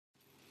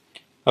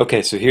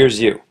Okay, so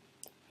here's you,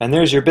 and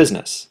there's your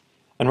business,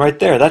 and right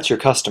there, that's your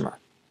customer.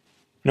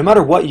 No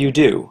matter what you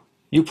do,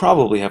 you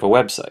probably have a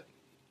website.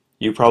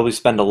 You probably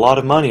spend a lot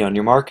of money on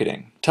your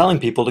marketing, telling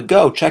people to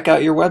go check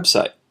out your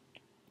website.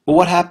 But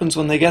what happens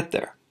when they get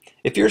there?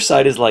 If your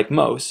site is like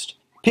most,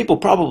 people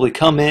probably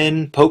come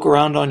in, poke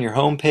around on your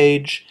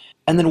homepage,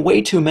 and then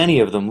way too many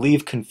of them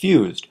leave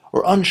confused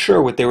or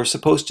unsure what they were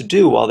supposed to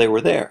do while they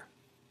were there.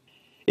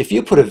 If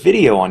you put a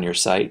video on your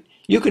site,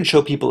 you can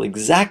show people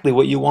exactly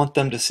what you want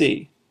them to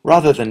see,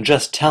 rather than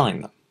just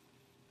telling them.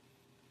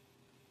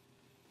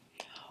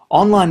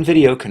 Online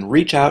video can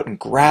reach out and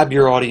grab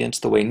your audience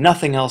the way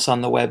nothing else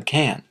on the web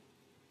can.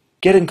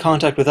 Get in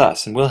contact with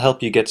us and we'll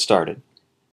help you get started.